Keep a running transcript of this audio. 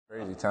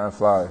Crazy, time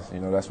flies.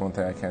 That's one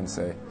thing I can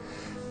say.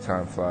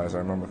 Time flies. I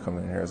remember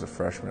coming in here as a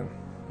freshman,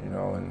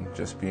 and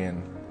just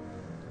being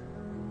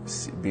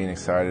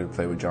excited to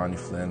play with Johnny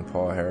Flynn,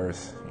 Paul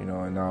Harris, and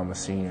now I'm a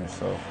senior,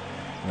 so,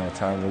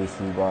 time really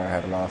flew by. I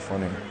had a lot of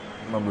fun here.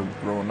 I remember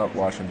growing up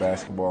watching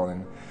basketball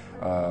and,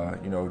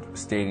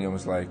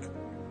 stadiums like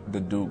the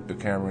Duke, the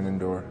Cameron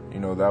Indoor,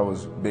 that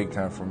was big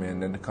time for me.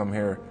 And then to come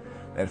here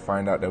and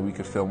find out that we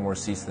could fill more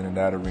seats than in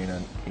that arena,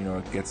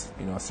 it gets,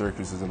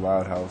 Syracuse is a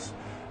loud house.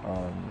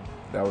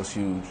 That was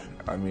huge.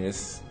 I mean,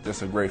 it's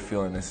just a great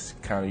feeling. It's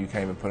kind of, you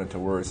can't even put into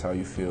words how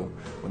you feel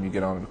when you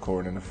get onto the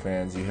court and the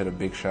fans, you hit a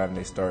big shot and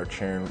they start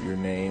cheering your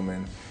name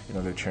and,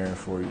 they're cheering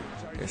for you.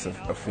 It's a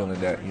feeling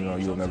that,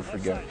 you'll never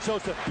forget.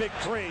 Joseph, big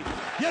three.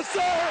 Yes,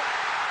 sir!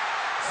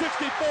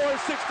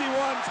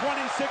 64-61,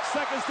 26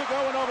 seconds to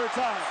go in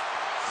overtime.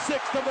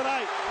 Sixth of the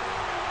night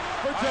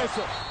for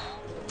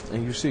Joseph.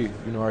 And you see,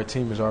 our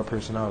team is our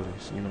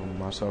personalities,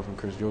 myself and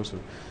Kris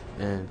Joseph.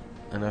 And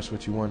that's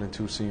what you want in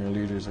two senior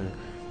leaders, and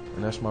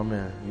that's my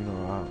man.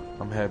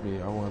 I'm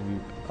happy. I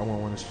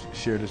want to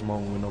share this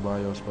moment with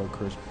nobody else but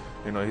Kris.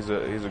 He's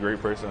a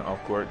great person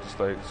off court, just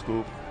like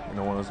Scoop.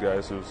 One of those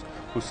guys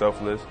who's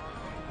selfless,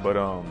 but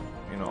on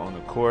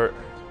the court,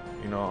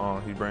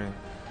 he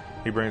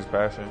brings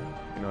passion.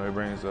 He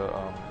brings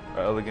a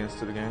elegance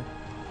to the game.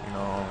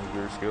 He's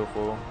very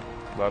skillful,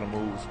 a lot of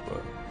moves,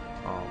 but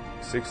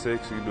 6'6",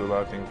 he can do a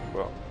lot of things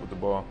with the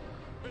ball.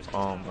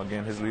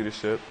 Again, his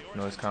leadership,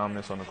 his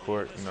calmness on the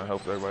court,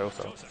 helps everybody else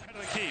out.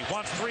 Key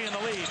wants three in the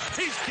lead.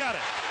 He's got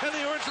it. And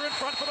the Orange are in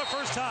front for the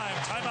first time.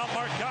 Timeout,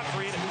 Mark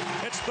Gottfried.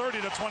 It's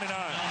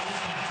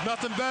 30-29.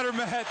 Nothing better,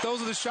 Matt.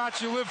 Those are the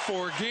shots you live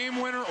for.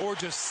 Game winner or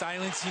just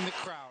silencing the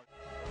crowd.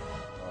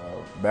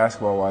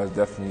 Basketball-wise,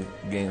 definitely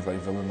games like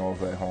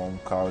Villanova at home,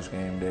 college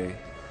game day.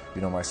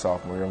 My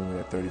sophomore year, we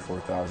had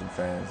 34,000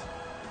 fans.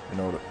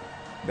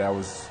 That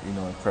was,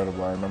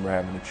 incredible. I remember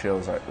having the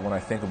chills. When I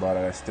think about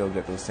it, I still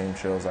get those same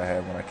chills I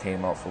had when I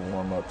came out for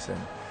warm-ups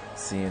and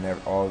seeing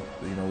all,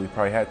 we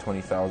probably had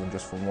 20,000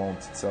 just for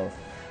warm-ups itself,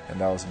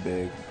 and that was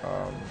big.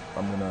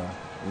 I'm going to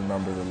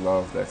remember the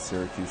love that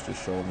Syracuse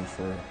just showed me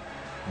for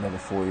another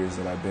 4 years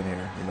that I've been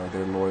here.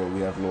 They're loyal.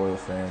 We have loyal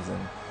fans,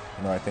 and,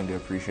 I think they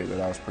appreciate that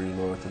I was pretty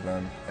loyal to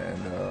them,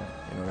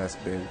 and, that's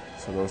big.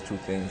 So those two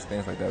things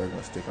like that are going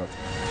to stick out to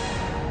me.